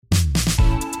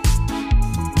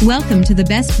Welcome to the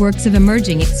best works of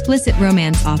emerging explicit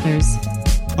romance authors.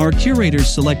 Our curators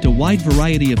select a wide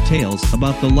variety of tales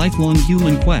about the lifelong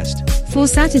human quest for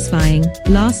satisfying,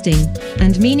 lasting,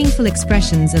 and meaningful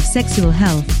expressions of sexual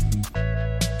health.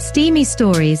 Steamy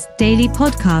Stories daily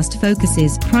podcast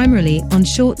focuses primarily on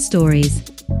short stories.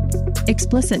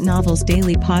 Explicit Novels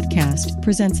Daily Podcast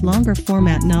presents longer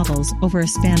format novels over a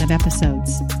span of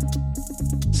episodes.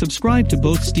 Subscribe to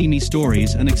both Steamy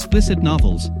Stories and Explicit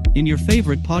Novels in your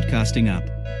favorite podcasting app.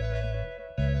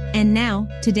 And now,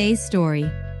 today's story.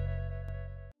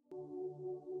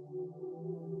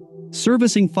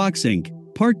 Servicing Fox Inc.,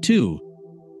 Part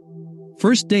 2.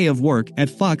 First Day of Work at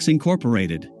Fox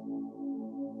Incorporated.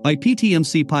 By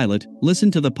PTMC Pilot, listen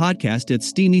to the podcast at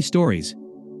Steamy Stories.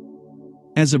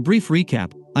 As a brief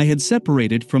recap, I had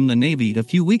separated from the Navy a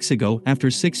few weeks ago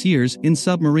after 6 years in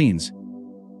submarines.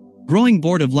 Growing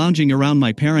bored of lounging around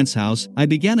my parents' house, I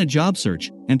began a job search,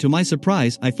 and to my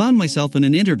surprise, I found myself in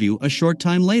an interview a short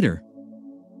time later.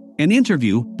 An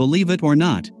interview, believe it or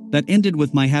not, that ended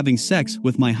with my having sex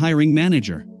with my hiring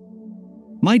manager.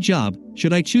 My job,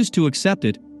 should I choose to accept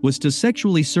it, was to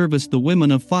sexually service the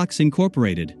women of Fox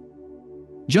Incorporated.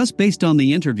 Just based on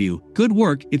the interview, good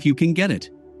work if you can get it.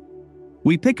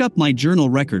 We pick up my journal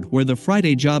record where the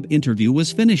Friday job interview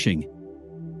was finishing.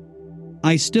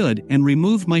 I stood and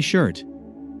removed my shirt.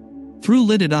 Through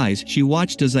lidded eyes, she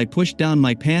watched as I pushed down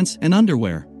my pants and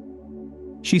underwear.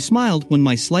 She smiled when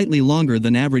my slightly longer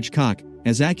than average cock,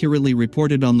 as accurately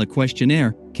reported on the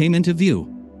questionnaire, came into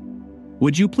view.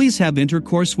 "Would you please have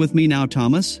intercourse with me now,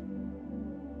 Thomas?"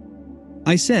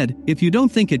 I said, "If you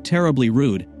don't think it terribly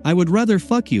rude, I would rather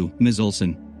fuck you, Ms.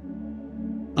 Olson."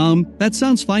 That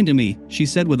sounds fine to me," she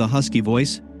said with a husky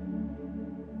voice.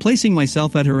 Placing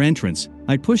myself at her entrance,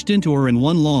 I pushed into her in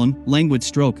one long, languid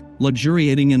stroke,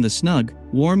 luxuriating in the snug,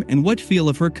 warm and wet feel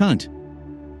of her cunt.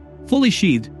 Fully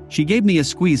sheathed, she gave me a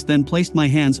squeeze, then placed my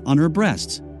hands on her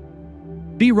breasts.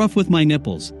 "Be rough with my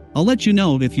nipples, I'll let you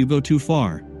know if you go too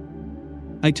far."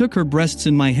 I took her breasts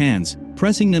in my hands,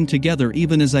 pressing them together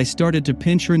even as I started to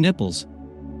pinch her nipples.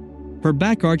 Her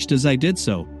back arched as I did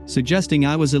so, suggesting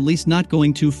I was at least not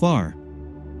going too far.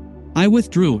 I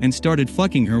withdrew and started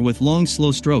fucking her with long,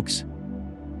 slow strokes.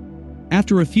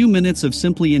 After a few minutes of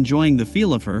simply enjoying the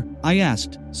feel of her, I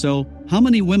asked, "So, how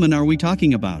many women are we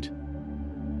talking about?"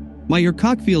 "My, your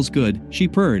cock feels good," she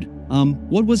purred.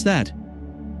 What was that?"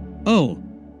 "Oh.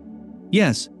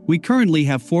 Yes, we currently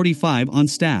have 45 on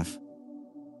staff."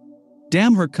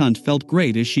 Damn, her cunt felt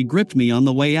great as she gripped me on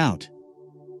the way out.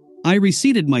 I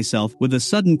reseated myself with a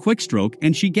sudden quick stroke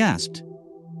and she gasped.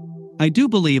 "I do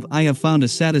believe I have found a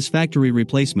satisfactory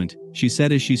replacement," she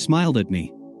said as she smiled at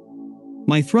me.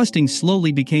 My thrusting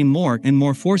slowly became more and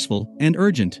more forceful and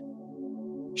urgent.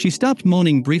 She stopped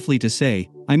moaning briefly to say,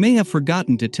 "I may have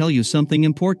forgotten to tell you something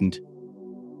important."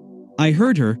 I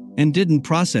heard her and didn't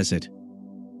process it.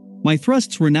 My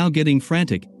thrusts were now getting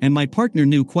frantic, and my partner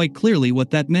knew quite clearly what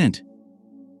that meant.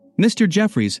 "Mr.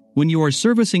 Jeffries, when you are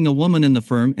servicing a woman in the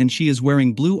firm and she is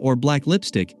wearing blue or black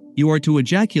lipstick, you are to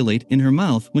ejaculate in her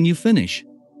mouth when you finish."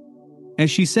 As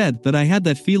she said that, I had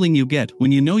that feeling you get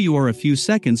when you know you are a few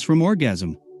seconds from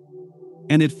orgasm.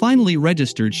 And it finally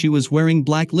registered she was wearing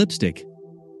black lipstick.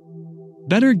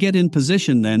 "Better get in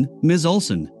position then, Ms.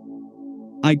 Olson."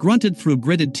 I grunted through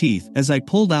gritted teeth as I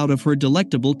pulled out of her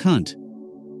delectable cunt.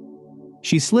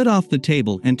 She slid off the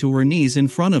table and to her knees in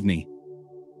front of me.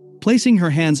 Placing her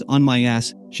hands on my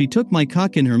ass, she took my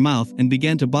cock in her mouth and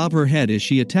began to bob her head as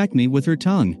she attacked me with her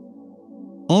tongue.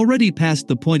 Already past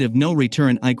the point of no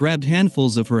return, I grabbed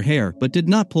handfuls of her hair but did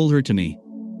not pull her to me.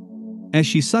 As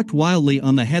she sucked wildly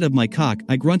on the head of my cock,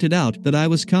 I grunted out that I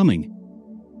was coming.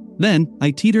 Then,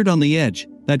 I teetered on the edge,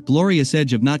 that glorious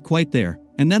edge of not quite there,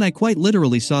 and then I quite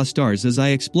literally saw stars as I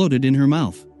exploded in her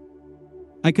mouth.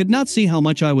 I could not see how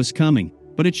much I was coming,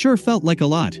 but it sure felt like a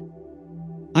lot.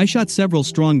 I shot several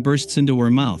strong bursts into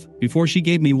her mouth before she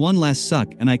gave me one last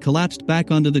suck and I collapsed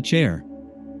back onto the chair.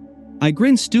 I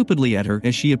grinned stupidly at her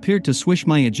as she appeared to swish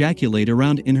my ejaculate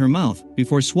around in her mouth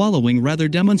before swallowing rather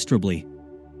demonstrably.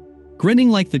 Grinning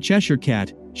like the Cheshire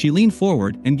Cat, she leaned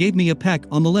forward and gave me a peck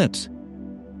on the lips.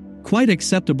 "Quite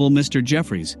acceptable, Mr.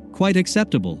 Jeffries, quite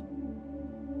acceptable.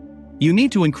 You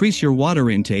need to increase your water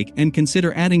intake and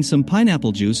consider adding some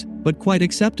pineapple juice, but quite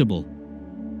acceptable."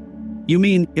 "You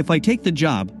mean, if I take the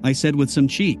job," I said with some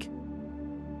cheek.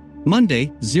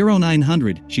 "Monday,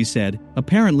 0900, she said,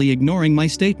 apparently ignoring my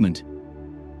statement.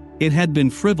 It had been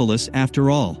frivolous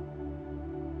after all.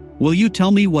 "Will you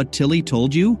tell me what Tilly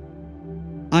told you?"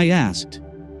 I asked.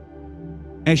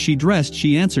 As she dressed,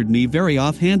 she answered me very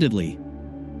offhandedly.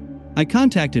 I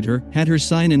contacted her, had her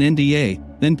sign an NDA,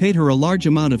 then paid her a large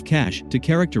amount of cash to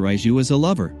characterize you as a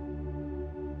lover.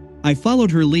 I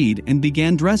followed her lead and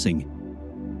began dressing.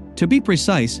 To be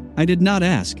precise, I did not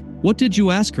ask, "What did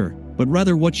you ask her?" but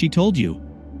rather what she told you.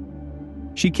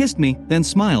 She kissed me, then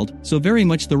smiled, so very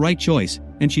much the right choice,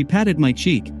 and she patted my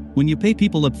cheek. When you pay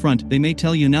people up front, they may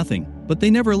tell you nothing, but they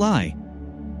never lie.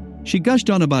 She gushed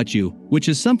on about you, which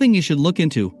is something you should look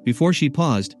into, before she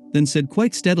paused, then said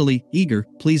quite steadily, eager,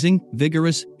 pleasing,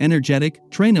 vigorous, energetic,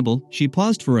 trainable, she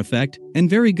paused for effect, and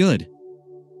very good.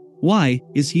 Why,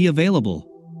 is he available?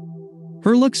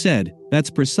 Her look said, that's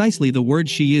precisely the word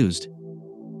she used.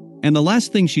 And the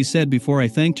last thing she said before I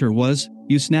thanked her was,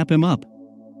 you snap him up.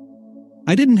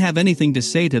 I didn't have anything to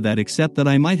say to that except that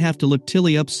I might have to look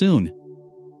Tilly up soon.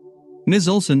 Ms.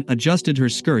 Olson adjusted her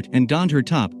skirt and donned her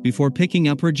top before picking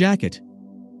up her jacket.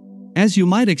 As you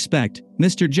might expect,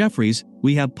 Mr. Jeffries,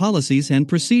 we have policies and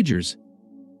procedures.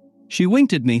 She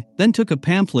winked at me, then took a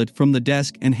pamphlet from the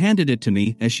desk and handed it to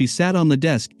me as she sat on the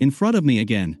desk in front of me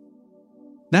again.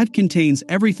 That contains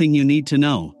everything you need to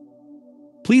know.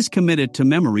 Please commit it to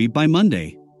memory by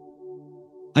Monday.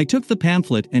 I took the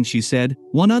pamphlet and she said,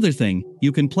 one other thing,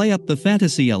 you can play up the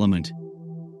fantasy element.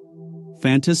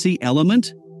 Fantasy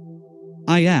element?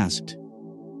 I asked.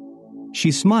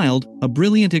 She smiled, a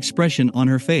brilliant expression on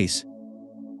her face.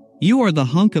 You are the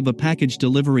hunk of a package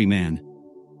delivery man.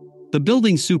 The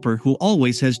building super who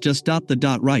always has just dot the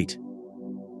dot right.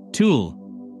 Tool.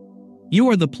 You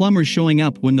are the plumber showing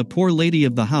up when the poor lady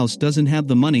of the house doesn't have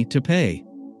the money to pay.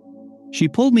 She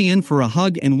pulled me in for a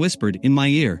hug and whispered in my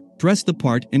ear, dress the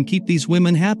part and keep these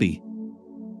women happy.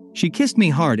 She kissed me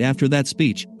hard after that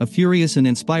speech, a furious and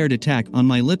inspired attack on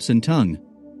my lips and tongue.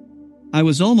 I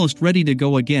was almost ready to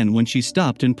go again when she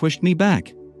stopped and pushed me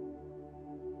back.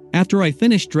 After I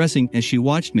finished dressing as she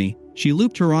watched me, she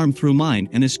looped her arm through mine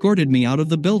and escorted me out of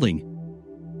the building.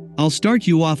 I'll start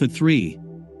you off at 3.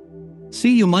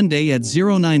 See you Monday at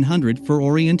 0900 for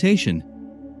orientation.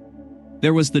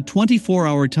 There was the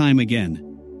 24-hour time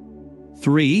again.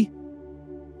 3?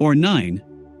 Or 9?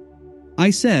 I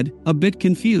said, a bit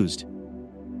confused.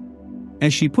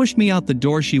 As she pushed me out the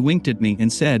door, she winked at me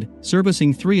and said,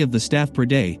 servicing 3 of the staff per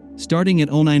day, starting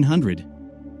at 0900.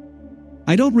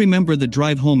 I don't remember the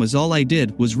drive home, as all I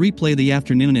did was replay the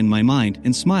afternoon in my mind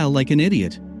and smile like an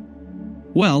idiot.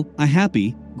 Well, a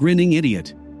happy, grinning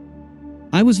idiot.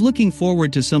 I was looking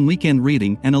forward to some weekend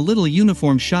reading and a little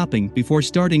uniform shopping before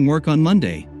starting work on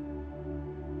Monday.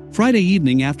 Friday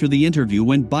evening after the interview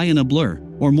went by in a blur,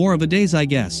 or more of a daze, I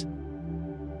guess.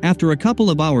 After a couple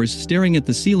of hours staring at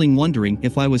the ceiling wondering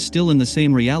if I was still in the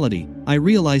same reality, I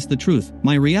realized the truth.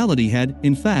 My reality had,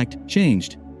 in fact,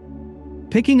 changed.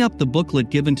 Picking up the booklet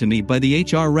given to me by the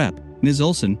HR rep, Ms.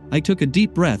 Olson, I took a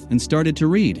deep breath and started to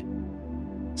read.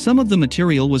 Some of the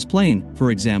material was plain,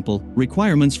 for example,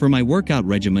 requirements for my workout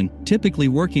regimen, typically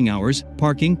working hours,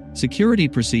 parking, security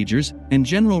procedures, and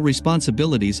general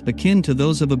responsibilities akin to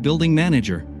those of a building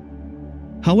manager.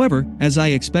 However, as I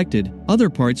expected, other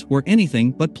parts were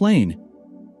anything but plain.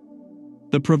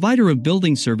 The provider of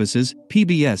building services,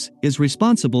 PBS, is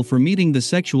responsible for meeting the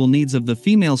sexual needs of the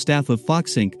female staff of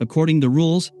Fox Inc. according to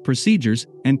rules, procedures,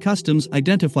 and customs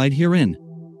identified herein.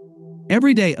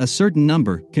 Every day a certain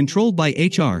number, controlled by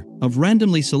HR, of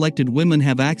randomly selected women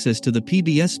have access to the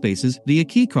PBS spaces via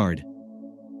keycard.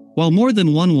 While more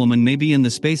than one woman may be in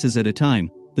the spaces at a time,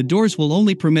 the doors will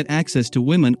only permit access to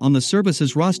women on the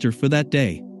services roster for that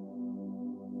day.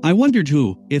 I wondered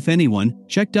who, if anyone,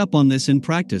 checked up on this in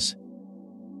practice.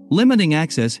 Limiting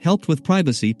access helped with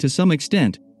privacy to some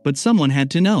extent, but someone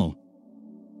had to know.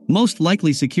 Most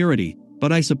likely security,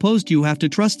 but I supposed you have to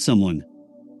trust someone.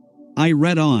 I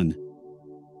read on.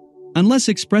 Unless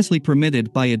expressly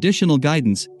permitted by additional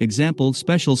guidance, example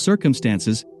special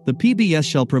circumstances, the PBS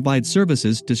shall provide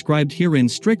services described herein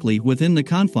strictly within the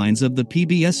confines of the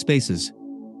PBS spaces.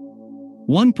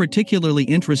 One particularly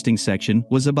interesting section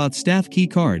was about staff key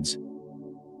cards.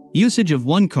 Usage of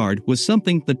one card was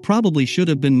something that probably should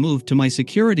have been moved to my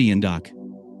security indoc.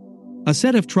 A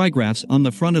set of trigraphs on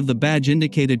the front of the badge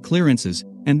indicated clearances,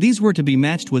 and these were to be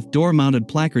matched with door-mounted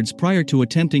placards prior to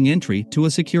attempting entry to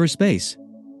a secure space.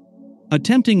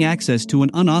 Attempting access to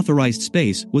an unauthorized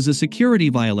space was a security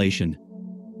violation.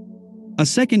 A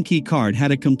second key card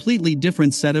had a completely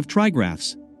different set of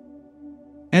trigraphs.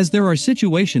 As there are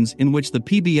situations in which the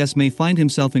PBS may find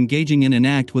himself engaging in an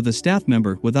act with a staff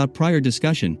member without prior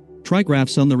discussion,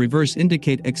 trigraphs on the reverse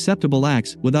indicate acceptable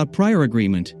acts without prior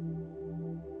agreement.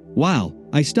 Wow,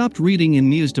 I stopped reading and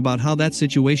mused about how that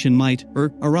situation might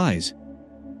arise.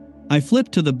 I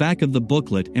flipped to the back of the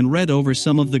booklet and read over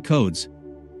some of the codes.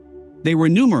 They were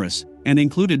numerous, and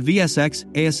included VSX,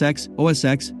 ASX,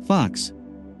 OSX, Fox.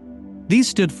 These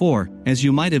stood for, as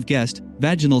you might have guessed,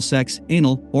 vaginal sex,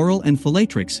 anal, oral and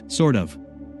fellatrix, sort of.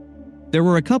 There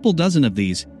were a couple dozen of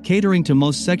these, catering to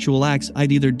most sexual acts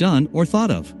I'd either done or thought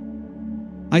of.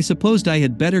 I supposed I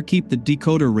had better keep the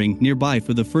decoder ring nearby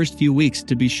for the first few weeks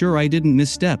to be sure I didn't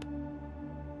misstep.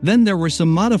 Then there were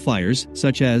some modifiers,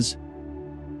 such as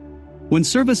when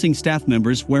servicing staff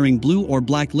members wearing blue or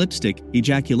black lipstick,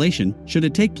 ejaculation, should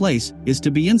it take place, is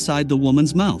to be inside the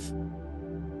woman's mouth.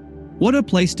 What a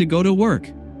place to go to work!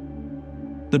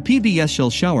 The PBS shall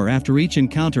shower after each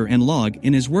encounter and log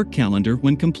in his work calendar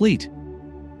when complete.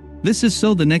 This is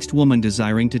so the next woman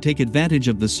desiring to take advantage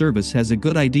of the service has a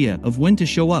good idea of when to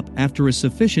show up after a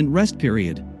sufficient rest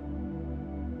period.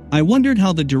 I wondered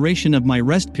how the duration of my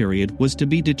rest period was to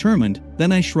be determined,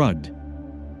 then I shrugged.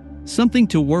 Something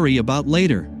to worry about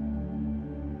later.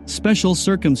 Special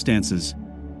circumstances.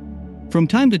 From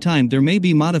time to time there may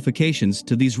be modifications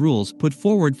to these rules put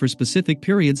forward for specific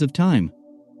periods of time.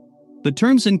 The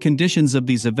terms and conditions of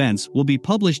these events will be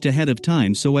published ahead of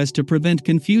time so as to prevent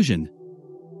confusion.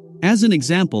 As an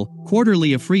example,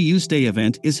 quarterly a free use day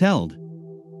event is held.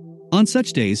 On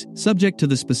such days, subject to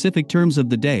the specific terms of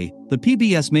the day, the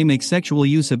PBS may make sexual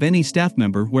use of any staff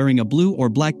member wearing a blue or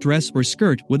black dress or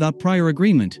skirt without prior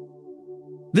agreement.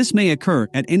 This may occur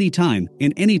at any time,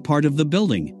 in any part of the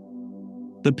building.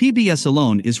 The PBS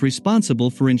alone is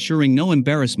responsible for ensuring no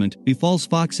embarrassment befalls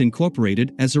Fox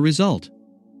Incorporated as a result.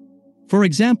 For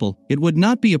example, it would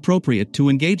not be appropriate to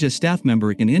engage a staff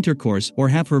member in intercourse or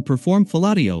have her perform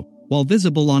fellatio while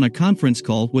visible on a conference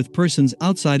call with persons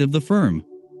outside of the firm.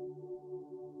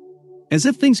 As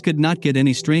if things could not get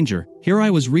any stranger, here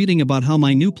I was reading about how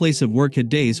my new place of work had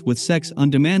days with sex on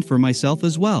demand for myself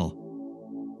as well.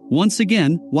 Once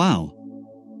again, wow.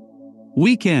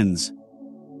 Weekends.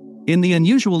 In the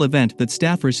unusual event that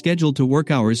staff are scheduled to work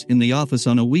hours in the office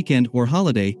on a weekend or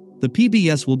holiday, the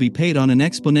PBS will be paid on an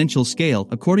exponential scale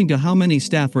according to how many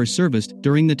staff are serviced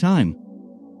during the time.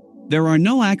 There are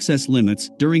no access limits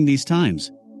during these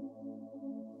times.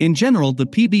 In general, the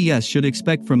PBS should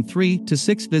expect from 3 to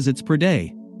 6 visits per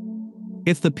day.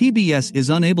 If the PBS is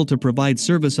unable to provide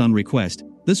service on request,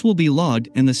 this will be logged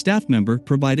and the staff member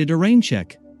provided a rain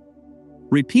check.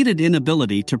 Repeated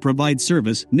inability to provide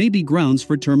service may be grounds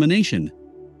for termination.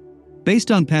 Based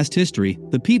on past history,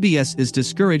 the PBS is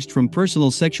discouraged from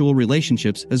personal sexual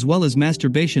relationships as well as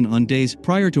masturbation on days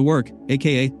prior to work,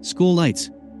 aka school nights.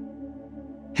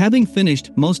 Having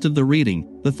finished most of the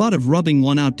reading, the thought of rubbing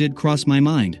one out did cross my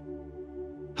mind.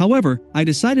 However, I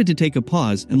decided to take a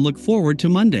pause and look forward to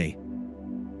Monday.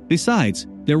 Besides,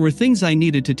 there were things I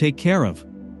needed to take care of.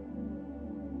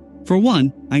 For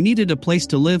one, I needed a place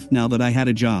to live now that I had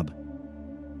a job.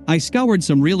 I scoured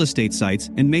some real estate sites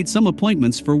and made some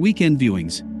appointments for weekend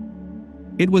viewings.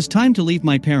 It was time to leave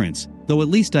my parents, though at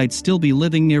least I'd still be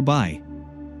living nearby.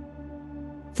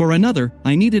 For another,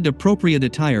 I needed appropriate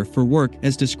attire for work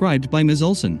as described by Ms.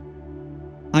 Olson.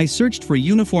 I searched for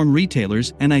uniform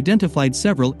retailers and identified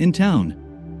several in town.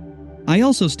 I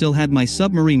also still had my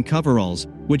submarine coveralls,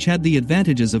 which had the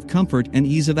advantages of comfort and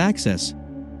ease of access.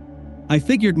 I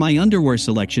figured my underwear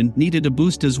selection needed a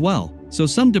boost as well, so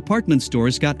some department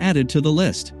stores got added to the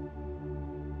list.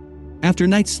 After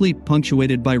night's sleep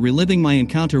punctuated by reliving my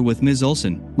encounter with Ms.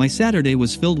 Olson, my Saturday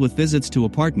was filled with visits to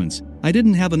apartments. I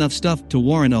didn't have enough stuff to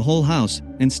warrant a whole house,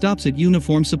 and stops at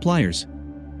uniform suppliers.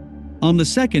 On the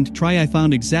second try I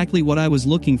found exactly what I was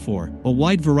looking for, a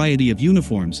wide variety of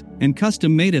uniforms, and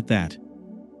custom made at that.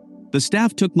 The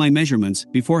staff took my measurements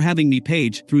before having me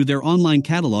page through their online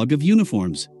catalog of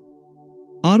uniforms.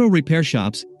 Auto repair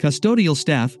shops, custodial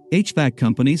staff, HVAC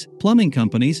companies, plumbing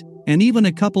companies, and even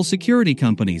a couple security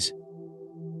companies.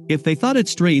 If they thought it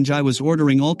strange I was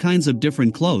ordering all kinds of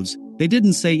different clothes, they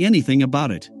didn't say anything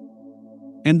about it.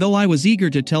 And though I was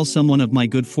eager to tell someone of my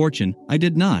good fortune, I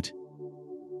did not.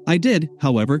 I did,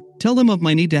 however, tell them of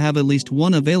my need to have at least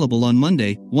one available on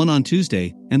Monday, one on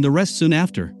Tuesday, and the rest soon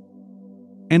after.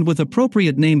 And with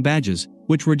appropriate name badges,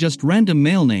 which were just random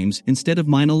male names instead of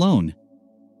mine alone.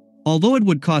 Although it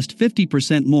would cost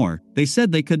 50% more, they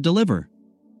said they could deliver.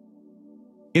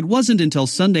 It wasn't until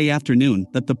Sunday afternoon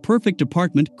that the perfect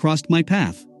apartment crossed my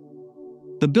path.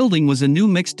 The building was a new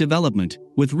mixed development,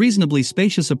 with reasonably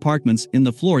spacious apartments in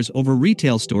the floors over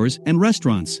retail stores and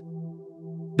restaurants.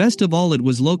 Best of all, it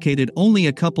was located only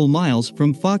a couple miles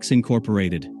from Fox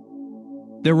Incorporated.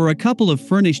 There were a couple of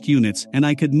furnished units and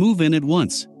I could move in at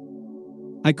once.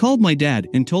 I called my dad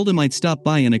and told him I'd stop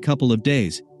by in a couple of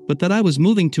days, but that I was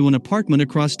moving to an apartment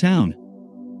across town.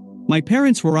 My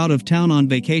parents were out of town on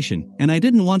vacation, and I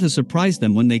didn't want to surprise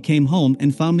them when they came home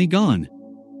and found me gone.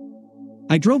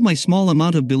 I drove my small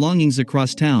amount of belongings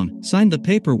across town, signed the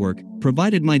paperwork,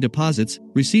 provided my deposits,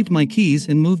 received my keys,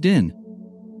 and moved in.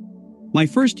 My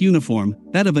first uniform,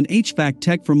 that of an HVAC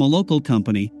tech from a local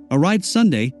company, arrived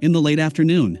Sunday in the late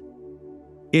afternoon.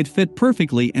 It fit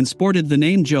perfectly and sported the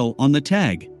name Joe on the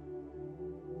tag.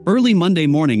 Early Monday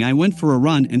morning I went for a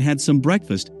run and had some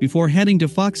breakfast before heading to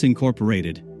Fox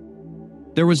Incorporated.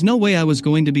 There was no way I was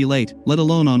going to be late, let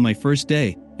alone on my first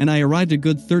day, and I arrived a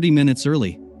good 30 minutes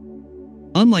early.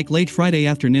 Unlike late Friday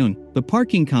afternoon, the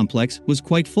parking complex was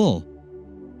quite full.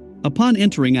 Upon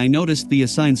entering I noticed the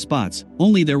assigned spots,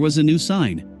 only there was a new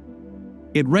sign.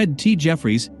 It read T.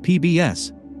 Jeffries,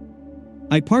 PBS.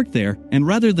 I parked there, and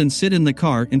rather than sit in the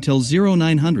car until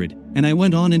 0900, and I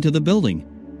went on into the building.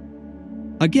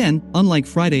 Again, unlike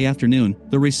Friday afternoon,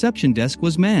 the reception desk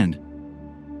was manned.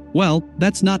 Well,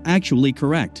 that's not actually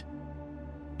correct.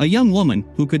 A young woman,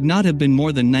 who could not have been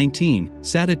more than 19,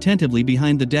 sat attentively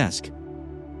behind the desk.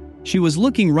 She was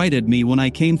looking right at me when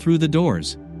I came through the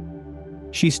doors.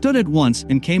 She stood at once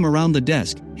and came around the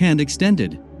desk, hand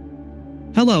extended.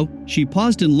 "Hello," she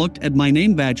paused and looked at my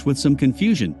name badge with some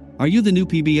confusion. "Are you the new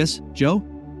PBS, Joe?"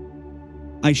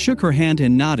 I shook her hand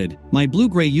and nodded, my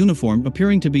blue-gray uniform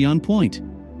appearing to be on point.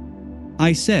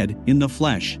 I said, in the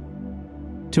flesh.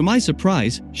 To my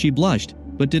surprise, she blushed,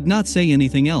 but did not say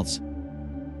anything else.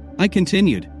 I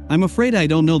continued, "I'm afraid I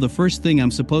don't know the first thing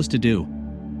I'm supposed to do.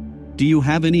 Do you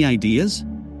have any ideas?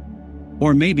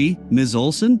 Or maybe, Ms.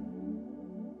 Olson?"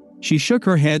 She shook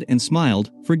her head and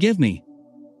smiled. "Forgive me.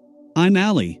 I'm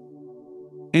Allie.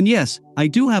 And yes, I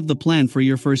do have the plan for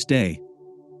your first day.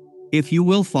 If you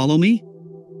will follow me?"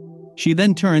 She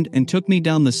then turned and took me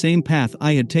down the same path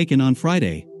I had taken on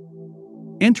Friday.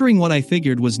 Entering what I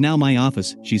figured was now my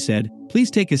office, she said, "Please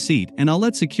take a seat and I'll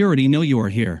let security know you are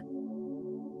here."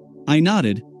 I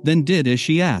nodded, then did as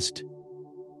she asked.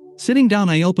 Sitting down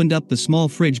I opened up the small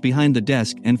fridge behind the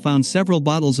desk and found several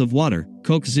bottles of water,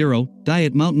 Coke Zero,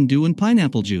 Diet Mountain Dew and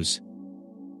pineapple juice.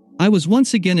 I was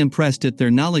once again impressed at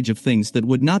their knowledge of things that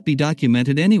would not be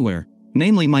documented anywhere,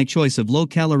 namely my choice of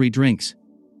low-calorie drinks.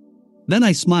 Then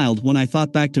I smiled when I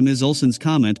thought back to Ms. Olson's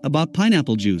comment about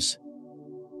pineapple juice.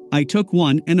 I took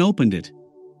one and opened it.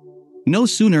 No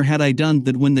sooner had I done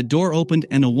that when the door opened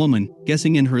and a woman,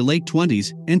 guessing in her late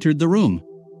 20s, entered the room.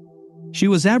 She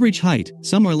was average height,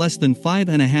 somewhere less than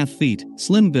 5.5 feet,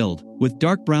 slim build, with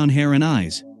dark brown hair and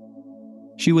eyes.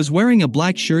 She was wearing a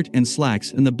black shirt and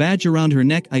slacks, and the badge around her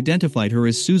neck identified her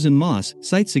as Susan Moss,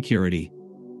 Site Security.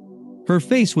 Her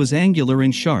face was angular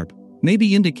and sharp,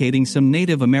 maybe indicating some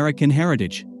Native American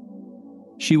heritage.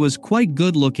 She was quite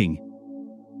good-looking.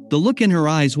 The look in her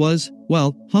eyes was,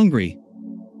 well, hungry.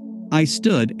 I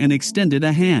stood and extended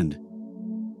a hand.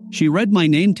 She read my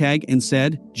name tag and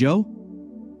said, "Joe?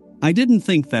 I didn't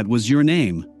think that was your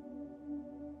name."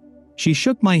 She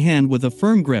shook my hand with a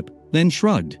firm grip, then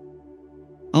shrugged.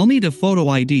 "I'll need a photo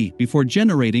ID before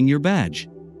generating your badge."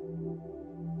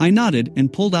 I nodded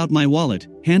and pulled out my wallet,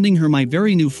 handing her my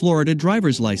very new Florida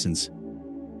driver's license.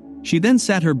 She then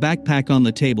sat her backpack on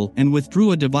the table and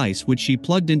withdrew a device which she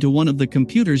plugged into one of the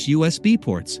computer's USB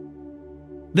ports.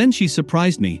 Then she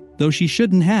surprised me, though she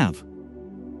shouldn't have.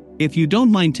 "If you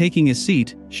don't mind taking a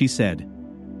seat," she said.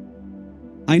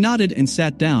 I nodded and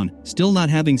sat down, still not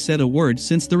having said a word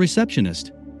since the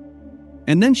receptionist.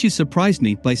 And then she surprised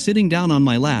me by sitting down on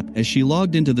my lap as she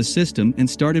logged into the system and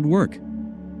started work.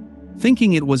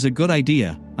 Thinking it was a good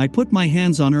idea, I put my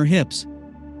hands on her hips.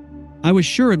 I was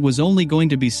sure it was only going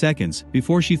to be seconds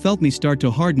before she felt me start to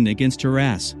harden against her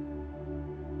ass.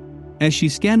 As she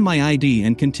scanned my ID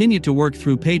and continued to work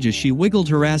through pages, she wiggled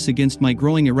her ass against my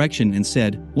growing erection and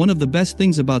said, "One of the best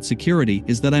things about security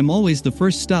is that I'm always the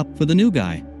first stop for the new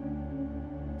guy."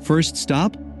 "First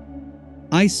stop?"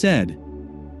 I said.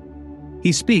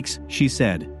 "He speaks," she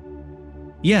said.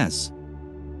 "Yes.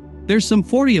 There's some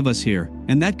 40 of us here,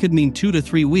 and that could mean 2 to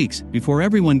 3 weeks before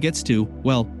everyone gets to,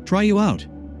 well, try you out."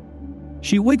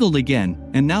 She wiggled again,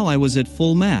 and now I was at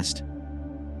full mast.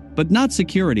 "But not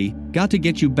security, got to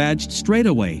get you badged straight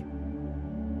away."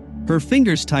 Her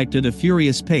fingers typed at a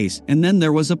furious pace, and then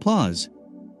there was a pause.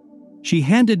 She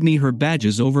handed me her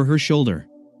badges over her shoulder.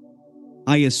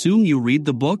 "I assume you read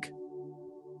the book?"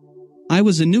 I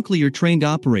was a nuclear-trained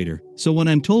operator, so when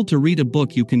I'm told to read a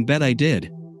book you can bet I did.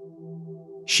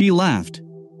 She laughed.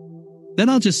 "Then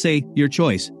I'll just say, your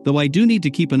choice, though I do need to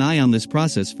keep an eye on this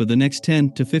process for the next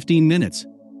 10 to 15 minutes.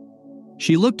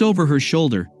 She looked over her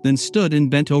shoulder, then stood and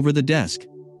bent over the desk.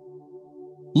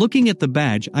 Looking at the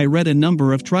badge, I read a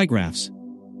number of trigraphs.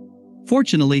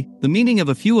 Fortunately, the meaning of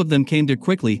a few of them came to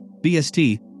quickly: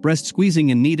 BST, breast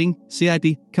squeezing and kneading,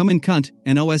 CIP, come and cunt,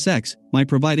 and OSX, my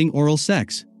providing oral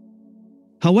sex.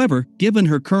 However, given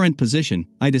her current position,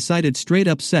 I decided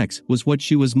straight-up sex was what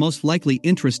she was most likely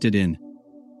interested in.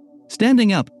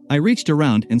 Standing up, I reached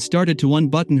around and started to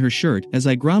unbutton her shirt as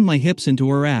I ground my hips into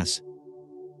her ass.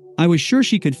 I was sure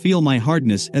she could feel my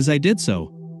hardness as I did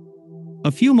so.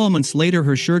 A few moments later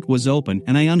her shirt was open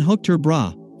and I unhooked her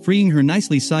bra, freeing her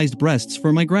nicely sized breasts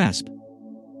for my grasp.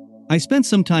 I spent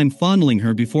some time fondling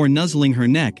her before nuzzling her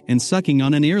neck and sucking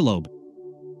on an earlobe.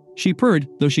 She purred,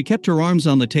 though she kept her arms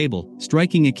on the table,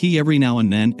 striking a key every now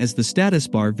and then as the status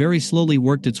bar very slowly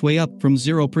worked its way up from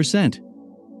 0%.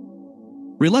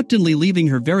 Reluctantly leaving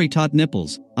her very taut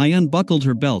nipples, I unbuckled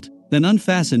her belt, then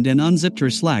unfastened and unzipped her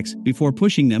slacks before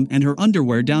pushing them and her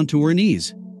underwear down to her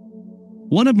knees.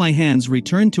 One of my hands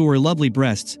returned to her lovely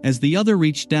breasts as the other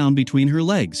reached down between her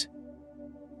legs.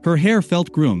 Her hair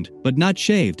felt groomed, but not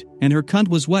shaved, and her cunt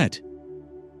was wet.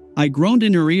 I groaned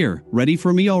in her ear, "Ready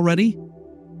for me already?"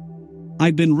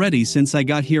 "I've been ready since I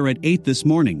got here at 8 this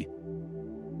morning."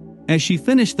 As she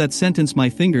finished that sentence my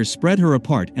fingers spread her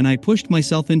apart and I pushed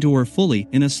myself into her fully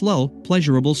in a slow,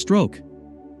 pleasurable stroke.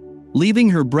 Leaving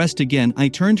her breast again I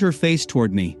turned her face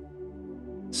toward me.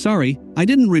 "Sorry, I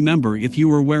didn't remember if you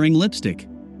were wearing lipstick."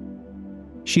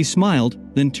 She smiled,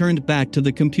 then turned back to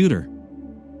the computer.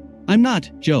 "I'm not,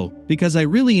 Joe, because I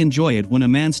really enjoy it when a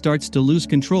man starts to lose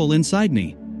control inside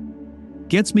me.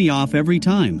 Gets me off every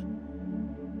time."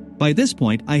 By this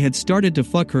point I had started to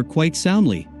fuck her quite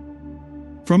soundly.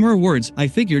 From her words I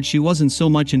figured she wasn't so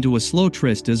much into a slow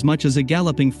tryst as much as a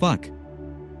galloping fuck.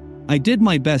 I did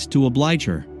my best to oblige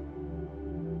her.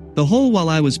 The whole while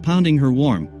I was pounding her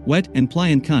warm, wet and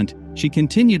pliant cunt, she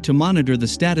continued to monitor the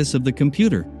status of the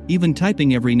computer, even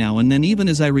typing every now and then even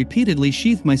as I repeatedly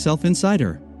sheathed myself inside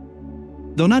her.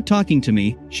 Though not talking to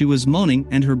me, she was moaning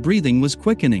and her breathing was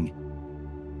quickening.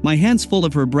 My hands full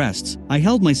of her breasts, I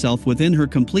held myself within her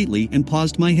completely and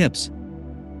paused my hips.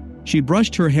 She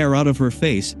brushed her hair out of her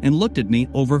face and looked at me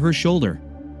over her shoulder.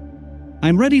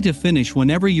 "I'm ready to finish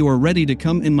whenever you are ready to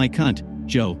come in my cunt,"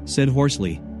 Joe said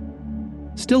hoarsely.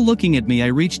 Still looking at me I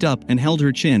reached up and held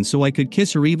her chin so I could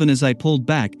kiss her even as I pulled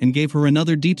back and gave her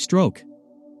another deep stroke.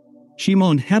 She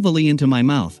moaned heavily into my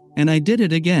mouth, and I did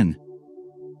it again.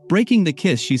 Breaking the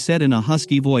kiss she said in a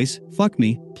husky voice, "Fuck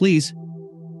me, please."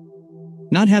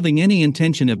 Not having any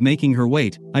intention of making her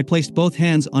wait, I placed both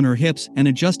hands on her hips and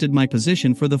adjusted my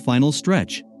position for the final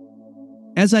stretch.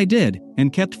 As I did,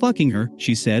 and kept fucking her,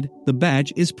 she said, "The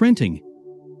badge is printing."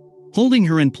 Holding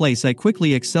her in place I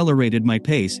quickly accelerated my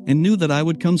pace and knew that I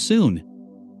would come soon.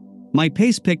 My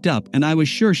pace picked up and I was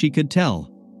sure she could tell.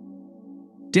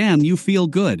 "Damn, you feel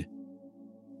good."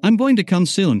 "I'm going to come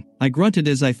soon," I grunted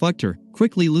as I fucked her,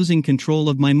 quickly losing control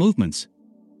of my movements.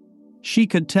 She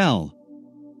could tell.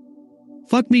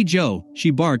 "Fuck me, Joe," she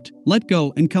barked, "let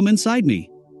go and come inside me."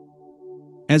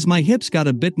 As my hips got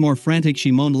a bit more frantic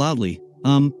she moaned loudly,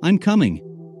 I'm coming."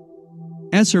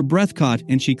 As her breath caught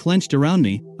and she clenched around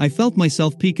me, I felt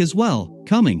myself peak as well,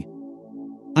 coming.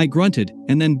 I grunted,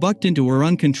 and then bucked into her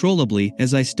uncontrollably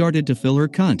as I started to fill her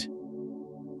cunt.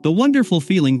 The wonderful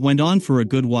feeling went on for a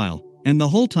good while, and the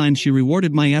whole time she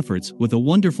rewarded my efforts with a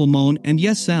wonderful moan and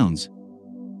yes sounds.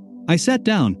 I sat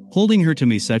down, holding her to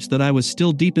me such that I was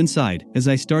still deep inside as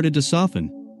I started to soften.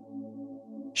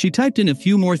 She typed in a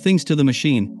few more things to the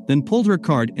machine, then pulled her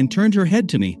card and turned her head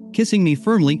to me, kissing me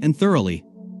firmly and thoroughly.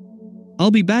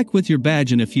 "I'll be back with your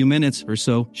badge in a few minutes or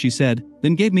so," she said,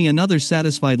 then gave me another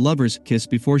satisfied lover's kiss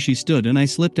before she stood and I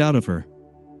slipped out of her.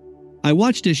 I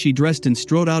watched as she dressed and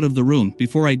strode out of the room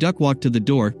before I duck-walked to the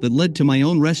door that led to my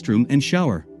own restroom and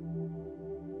shower.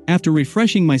 After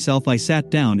refreshing myself I sat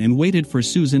down and waited for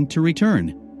Susan to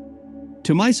return.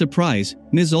 To my surprise,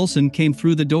 Ms. Olson came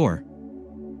through the door.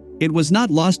 It was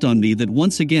not lost on me that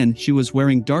once again she was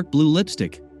wearing dark blue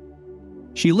lipstick.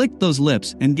 She licked those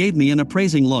lips and gave me an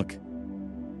appraising look.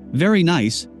 "Very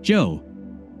nice, Joe.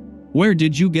 Where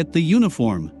did you get the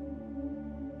uniform?"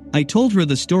 I told her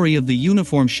the story of the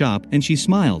uniform shop and she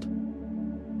smiled.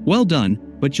 "Well done,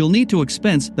 but you'll need to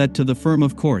expense that to the firm,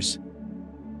 of course.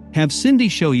 Have Cindy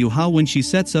show you how when she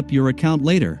sets up your account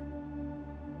later."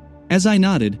 As I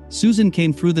nodded, Susan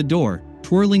came through the door,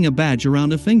 twirling a badge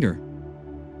around a finger.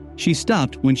 She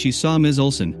stopped when she saw Ms.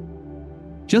 Olson.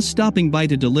 "Just stopping by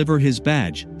to deliver his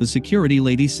badge," the security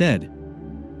lady said.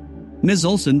 Ms.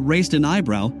 Olson raised an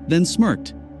eyebrow, then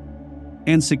smirked.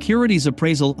 "And security's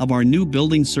appraisal of our new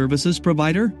building services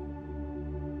provider?"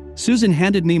 Susan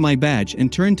handed me my badge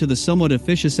and turned to the somewhat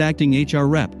officious acting HR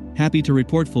rep, happy to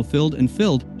report fulfilled and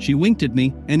filled. She winked at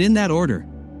me, and in that order.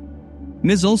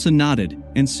 Ms. Olson nodded,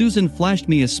 and Susan flashed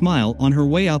me a smile on her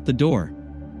way out the door.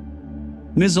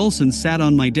 Ms. Olson sat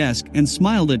on my desk and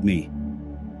smiled at me.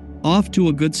 Off to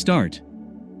a good start.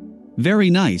 "Very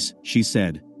nice," she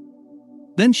said.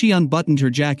 Then she unbuttoned her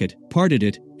jacket, parted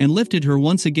it, and lifted her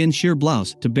once again sheer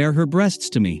blouse to bare her breasts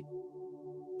to me.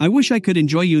 "I wish I could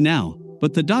enjoy you now,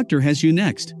 but the doctor has you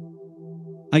next."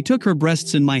 I took her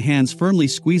breasts in my hands, firmly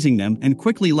squeezing them and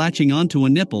quickly latching onto a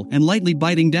nipple and lightly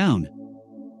biting down.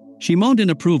 She moaned in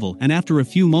approval, and after a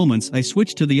few moments I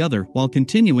switched to the other while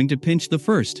continuing to pinch the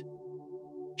first.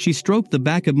 She stroked the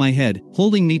back of my head,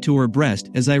 holding me to her breast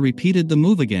as I repeated the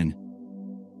move again.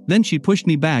 Then she pushed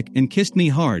me back and kissed me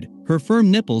hard, her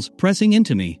firm nipples pressing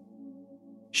into me.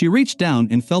 She reached down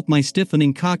and felt my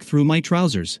stiffening cock through my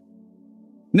trousers.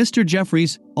 "Mr.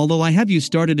 Jeffries, although I have you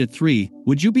started at 3,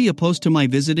 would you be opposed to my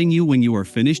visiting you when you are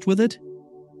finished with it?"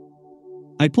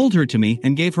 I pulled her to me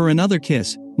and gave her another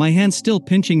kiss, my hand still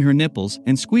pinching her nipples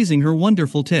and squeezing her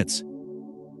wonderful tits.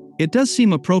 "It does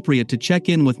seem appropriate to check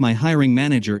in with my hiring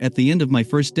manager at the end of my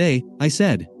first day," I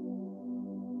said.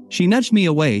 She nudged me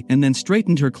away and then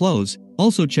straightened her clothes,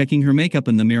 also checking her makeup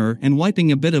in the mirror and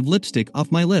wiping a bit of lipstick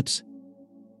off my lips.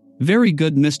 "Very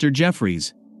good, Mr.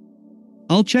 Jeffries.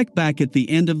 I'll check back at the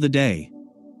end of the day."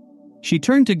 She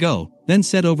turned to go, then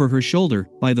said over her shoulder,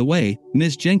 "By the way,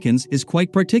 Ms. Jenkins is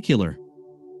quite particular."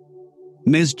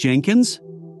 "Ms. Jenkins?"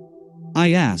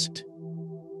 I asked.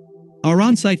 "Our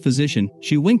on-site physician,"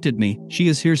 she winked at me. "She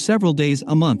is here several days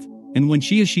a month, and when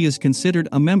she is considered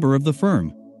a member of the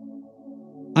firm."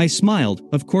 I smiled.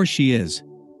 "Of course she is.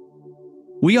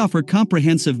 We offer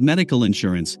comprehensive medical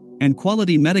insurance, and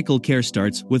quality medical care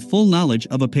starts with full knowledge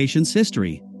of a patient's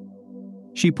history."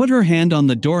 She put her hand on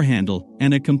the door handle,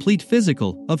 "and a complete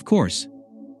physical, of course."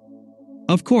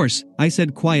 "Of course," I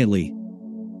said quietly.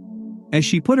 As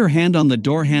she put her hand on the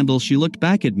door handle, she looked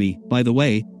back at me. "By the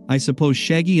way, I suppose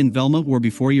Shaggy and Velma were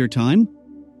before your time?"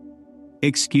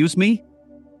 "Excuse me?"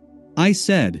 I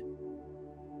said.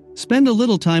 "Spend a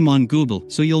little time on Google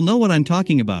so you'll know what I'm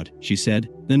talking about," she said,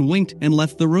 then winked and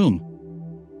left the room.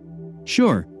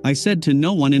 "Sure," I said to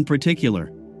no one in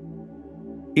particular.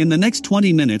 In the next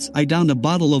 20 minutes I downed a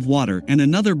bottle of water and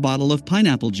another bottle of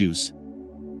pineapple juice.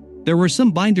 There were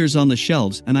some binders on the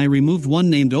shelves and I removed one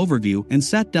named Overview and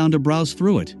sat down to browse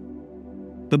through it.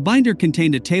 The binder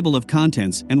contained a table of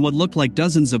contents and what looked like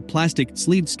dozens of plastic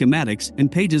sleeved schematics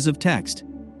and pages of text.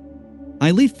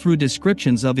 I leafed through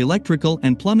descriptions of electrical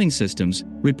and plumbing systems,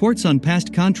 reports on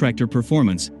past contractor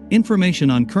performance, information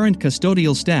on current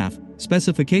custodial staff,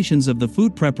 specifications of the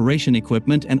food preparation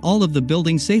equipment and all of the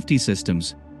building safety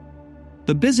systems.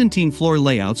 The Byzantine floor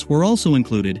layouts were also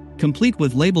included, complete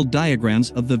with labeled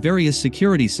diagrams of the various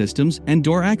security systems and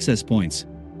door access points.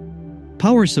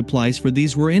 Power supplies for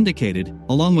these were indicated,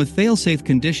 along with fail-safe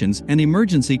conditions and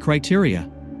emergency criteria.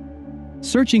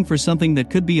 Searching for something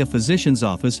that could be a physician's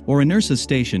office or a nurse's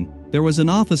station, there was an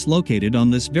office located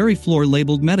on this very floor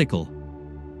labeled medical.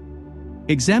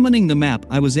 Examining the map,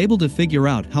 I was able to figure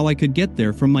out how I could get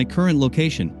there from my current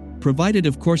location, provided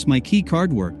of course my key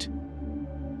card worked.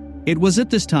 It was at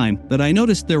this time that I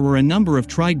noticed there were a number of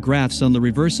tried graphs on the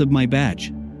reverse of my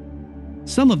badge.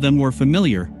 Some of them were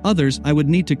familiar, others I would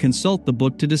need to consult the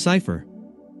book to decipher.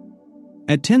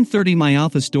 At 10:30 my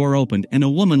office door opened and a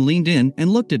woman leaned in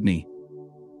and looked at me.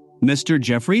 "Mr.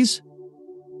 Jeffries?"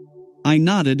 I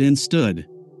nodded and stood.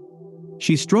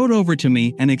 She strode over to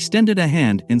me and extended a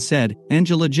hand and said,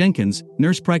 "Angela Jenkins,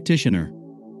 nurse practitioner."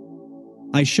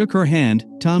 I shook her hand.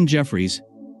 "Tom Jeffries."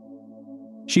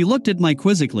 She looked at me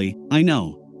quizzically. "I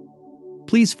know.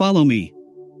 Please follow me."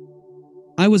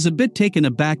 I was a bit taken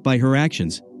aback by her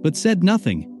actions, but said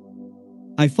nothing.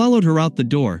 I followed her out the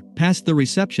door, past the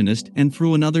receptionist and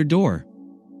through another door.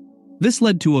 This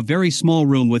led to a very small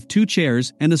room with 2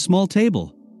 chairs and a small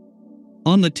table.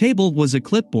 On the table was a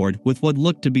clipboard with what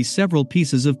looked to be several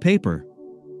pieces of paper.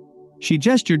 She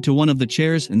gestured to one of the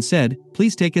chairs and said,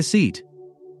 "Please take a seat."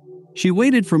 She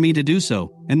waited for me to do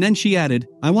so, and then she added,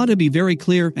 "I want to be very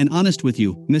clear and honest with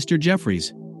you, Mr.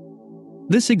 Jeffries.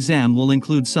 This exam will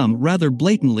include some rather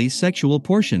blatantly sexual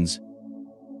portions.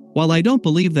 While I don't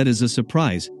believe that is a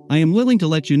surprise, I am willing to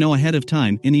let you know ahead of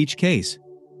time in each case."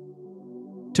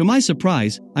 To my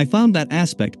surprise, I found that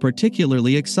aspect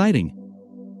particularly exciting.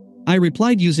 I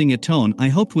replied using a tone I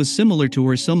hoped was similar to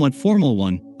her somewhat formal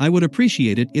one. "I would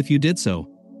appreciate it if you did so."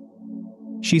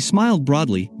 She smiled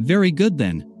broadly. "Very good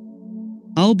then.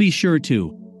 I'll be sure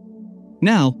to.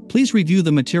 Now, please review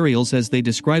the materials as they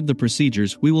describe the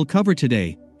procedures we will cover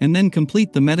today, and then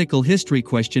complete the medical history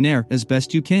questionnaire as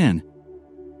best you can.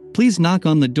 Please knock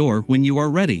on the door when you are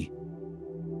ready."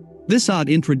 This odd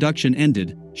introduction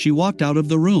ended, she walked out of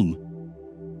the room.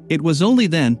 It was only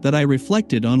then that I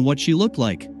reflected on what she looked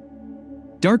like.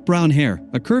 Dark brown hair,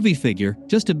 a curvy figure,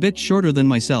 just a bit shorter than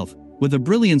myself, with a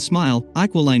brilliant smile,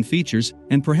 aquiline features,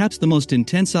 and perhaps the most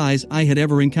intense eyes I had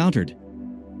ever encountered.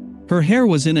 Her hair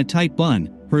was in a tight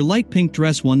bun, her light pink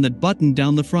dress one that buttoned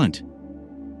down the front.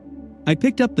 I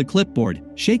picked up the clipboard,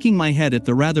 shaking my head at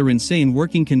the rather insane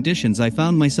working conditions I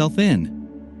found myself in.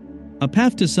 A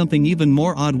path to something even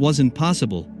more odd wasn't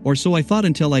possible, or so I thought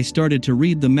until I started to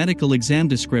read the medical exam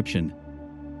description.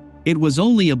 It was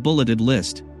only a bulleted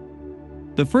list.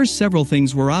 The first several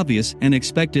things were obvious and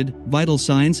expected: vital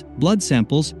signs, blood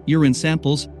samples, urine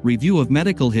samples, review of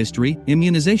medical history,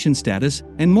 immunization status,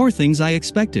 and more things I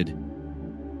expected.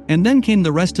 And then came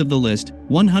the rest of the list: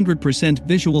 100%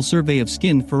 visual survey of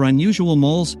skin for unusual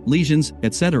moles, lesions,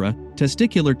 etc.,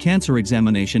 testicular cancer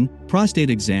examination, prostate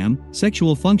exam,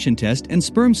 sexual function test, and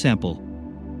sperm sample.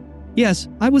 Yes,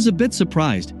 I was a bit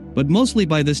surprised, but mostly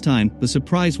by this time, the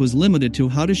surprise was limited to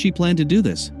how does she plan to do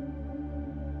this?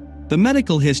 The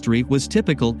medical history was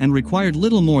typical and required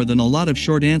little more than a lot of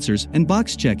short answers and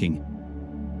box checking.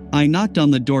 I knocked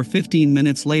on the door 15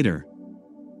 minutes later.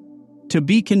 To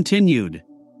be continued.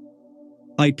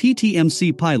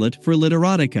 IPTMC pilot for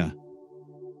Literotica.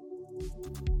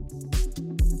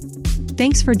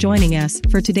 Thanks for joining us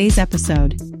for today's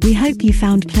episode. We hope you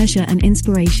found pleasure and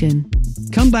inspiration.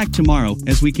 Come back tomorrow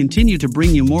as we continue to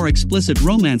bring you more explicit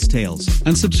romance tales,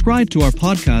 and subscribe to our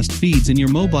podcast feeds in your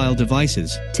mobile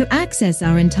devices To access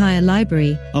our entire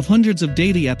library of hundreds of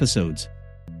daily episodes.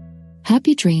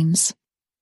 Happy dreams.